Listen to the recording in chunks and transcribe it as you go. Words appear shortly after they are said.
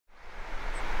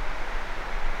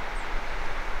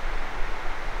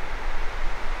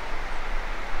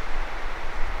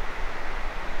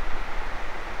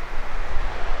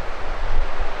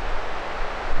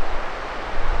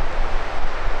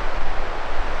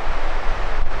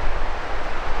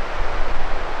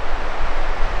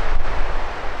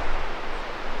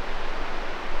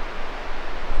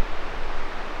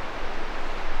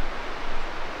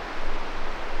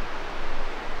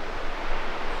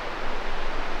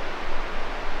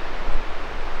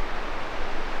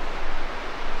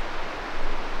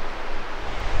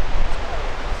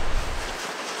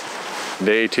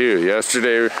Day 2.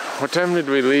 Yesterday, what time did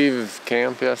we leave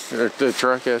camp yesterday, or the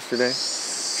truck yesterday?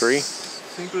 3? I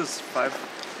think it was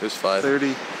 5. It was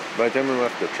 5:30. By the time we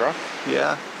left the truck?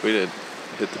 Yeah. We didn't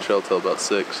hit the trail till about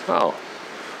 6. Oh,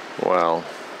 well,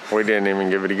 we didn't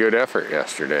even give it a good effort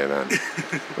yesterday then.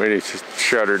 We just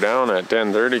shut her down at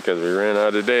 10:30 because we ran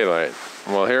out of daylight.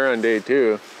 Well, here on day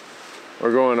 2,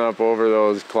 we're going up over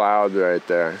those clouds right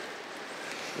there.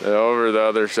 And over the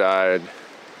other side,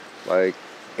 like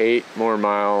 8 more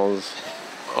miles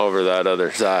over that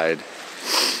other side.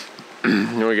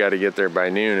 We got to get there by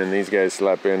noon, and these guys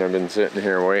slept in. I've been sitting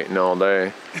here waiting all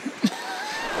day.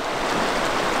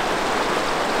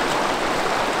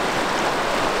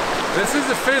 This is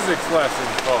a physics lesson,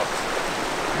 folks.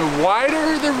 The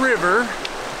wider the river,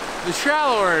 the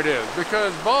shallower it is,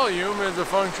 because volume is a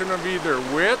function of either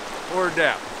width or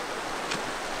depth.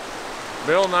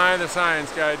 Bill Nye the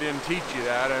Science Guy didn't teach you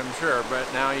that, I'm sure, but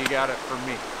now you got it from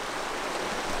me.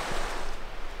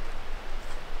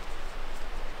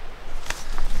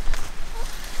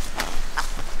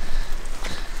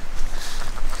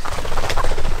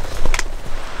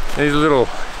 These little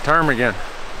ptarmigan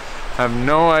have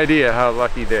no idea how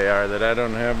lucky they are that I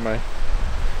don't have my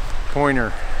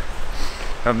pointer.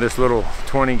 I have this little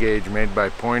 20 gauge made by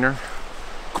Pointer.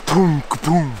 Kapoom,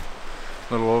 kapoom.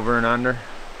 Little over and under.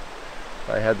 If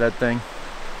I had that thing,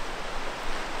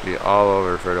 it'd be all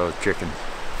over for those chickens.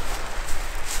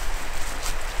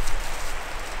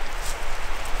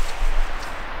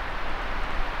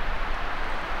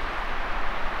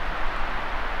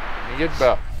 You get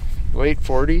about late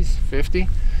 40s, 50,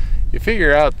 you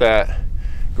figure out that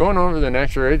going over the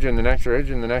next ridge and the next ridge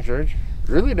and the next ridge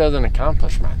really doesn't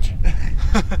accomplish much.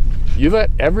 You let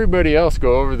everybody else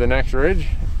go over the next ridge,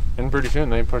 and pretty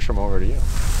soon they push them over to you.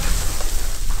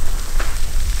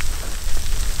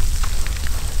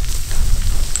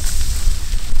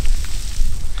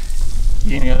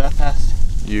 You gonna go that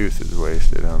fast? Youth is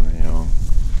wasted on the young.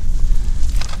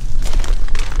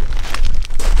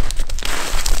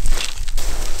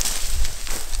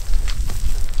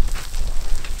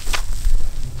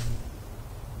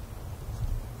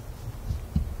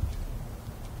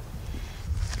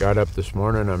 Got up this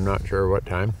morning, I'm not sure what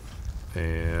time,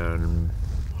 and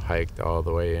hiked all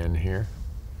the way in here.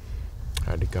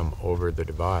 Had to come over the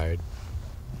divide.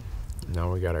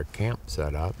 Now we got our camp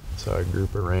set up. So a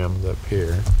group of rams up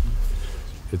here.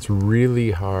 It's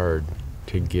really hard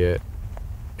to get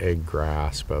a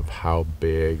grasp of how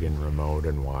big and remote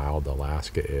and wild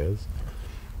Alaska is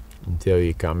until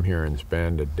you come here and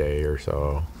spend a day or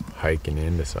so hiking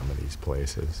into some of these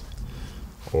places,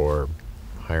 or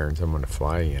hiring someone to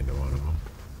fly you into one of them.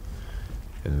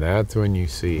 And that's when you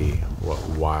see what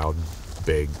wild,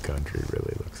 big country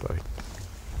really looks like.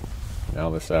 Now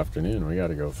this afternoon, we got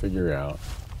to go figure out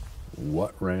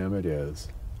what ram it is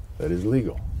that is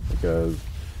legal, because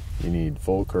you need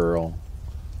full curl,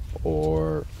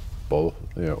 or both,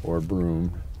 you know, or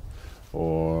broomed,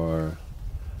 or,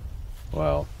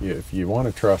 well, if you want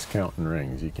to trust counting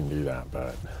rings, you can do that,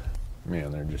 but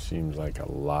man, there just seems like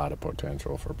a lot of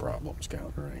potential for problems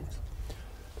counting rings.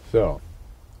 So,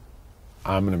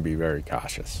 I'm going to be very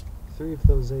cautious. 3 of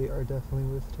those 8 are definitely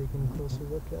worth taking a closer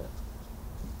look at.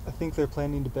 I think they're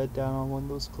planning to bed down on one of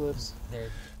those cliffs.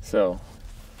 So,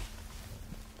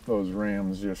 those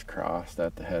rams just crossed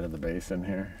at the head of the basin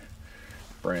here.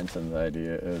 Branson's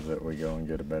idea is that we go and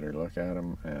get a better look at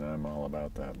them, and I'm all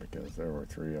about that because there were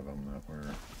 3 of them that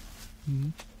were... Mm-hmm.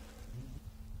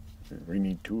 We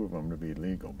need 2 of them to be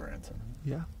legal, Branson.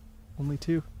 Yeah, only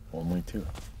 2. Only 2.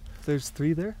 If there's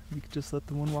 3 there, you could just let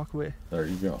the one walk away. There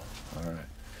you go. All right.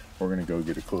 We're going to go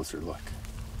get a closer look.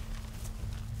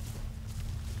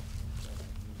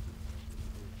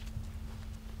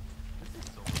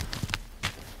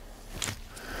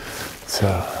 So,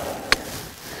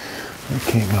 we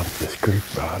came up this creek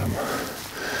bottom,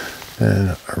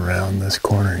 and around this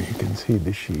corner you can see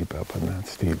the sheep up on that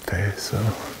steep face, so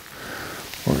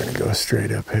we're going to go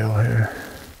straight uphill here,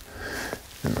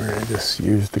 and we're going to just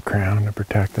use the crown to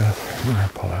protect us. I'm going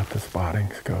to pull out the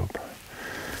spotting scope,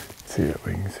 see what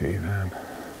we can see then.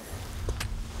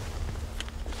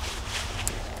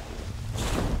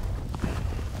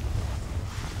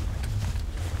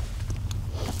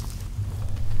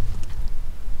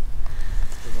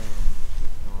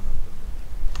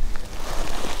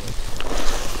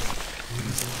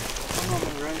 I'm on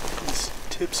the right, his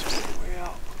tips are way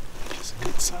out, which is a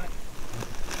good sign.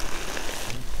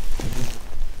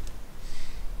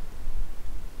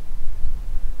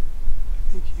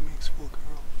 I think he makes full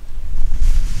curl.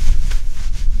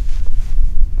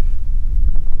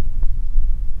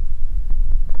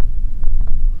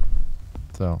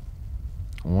 So,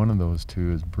 One of those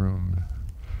two is broomed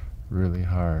really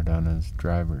hard on his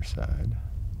driver's side.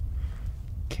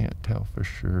 Can't tell for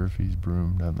sure if he's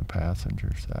broomed on the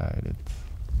passenger side. It's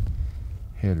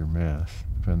hit or miss.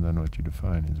 Depends on what you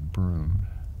define as broomed.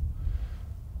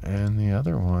 And the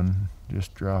other one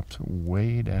just drops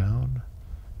way down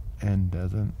and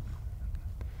doesn't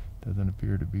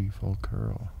appear to be full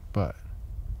curl. But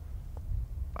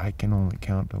I can only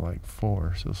count to like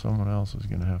 4, so someone else is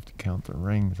going to have to count the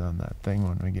rings on that thing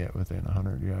when we get within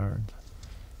 100 yards.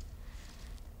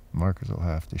 Marcus will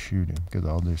have to shoot him, because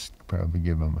I'll just probably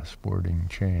give him a sporting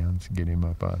chance, get him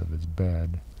up out of his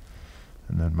bed,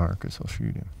 and then Marcus will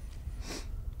shoot him.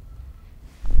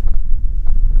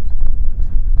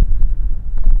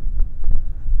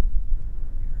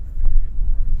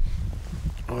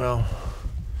 Well,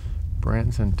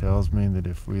 Branson tells me that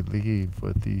if we leave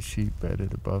with these sheep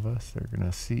bedded above us, they're going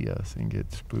to see us and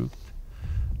get spooked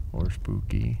or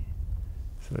spooky.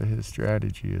 So his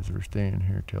strategy is we're staying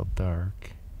here till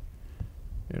dark.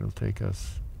 It'll take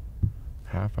us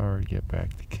half hour to get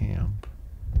back to camp,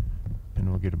 and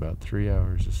we'll get about 3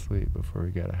 hours of sleep before we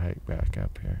got to hike back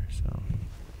up here. So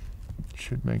it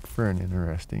should make for an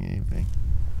interesting evening.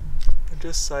 I'm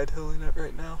just side-hilling it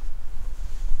right now.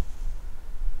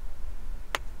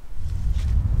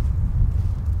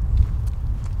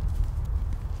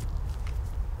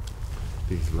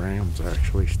 These rams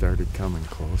actually started coming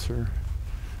closer,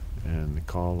 and the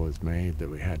call was made that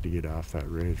we had to get off that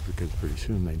ridge because pretty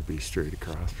soon they'd be straight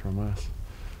across from us.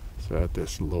 So at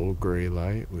this low gray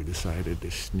light, we decided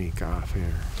to sneak off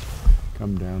here,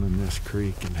 come down in this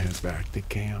creek and head back to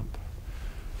camp,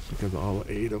 because all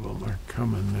 8 of them are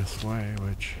coming this way,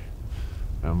 which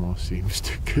almost seems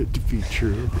too good to be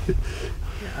true.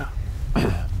 Yeah.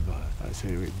 But I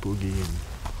say we boogie and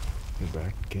head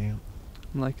back to camp.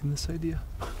 I'm liking this idea.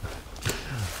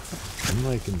 I'm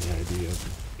liking the idea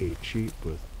of 8 sheep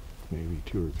with maybe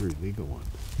 2 or 3 legal ones.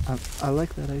 I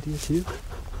like that idea too.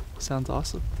 Sounds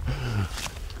awesome.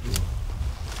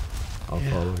 I'll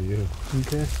follow you.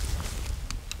 Okay.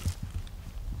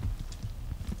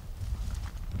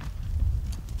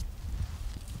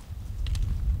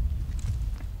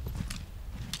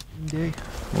 Day.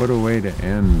 What a way to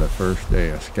end the first day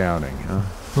of scouting, huh?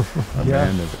 A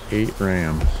band of 8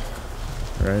 rams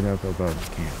right up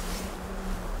above camp.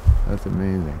 That's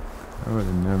amazing. I would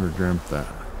have never dreamt that.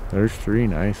 There's 3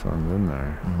 nice ones in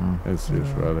there. Mm-hmm. It's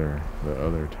just whether the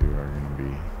other 2 are going to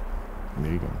be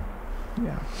legal.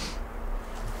 Yeah.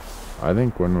 I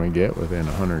think when we get within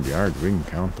 100 yards, we can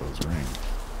count those rings.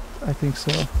 I think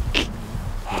so.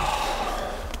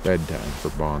 Bedtime for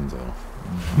Bonzo.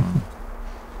 Mm-hmm.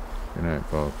 Good night,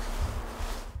 folks.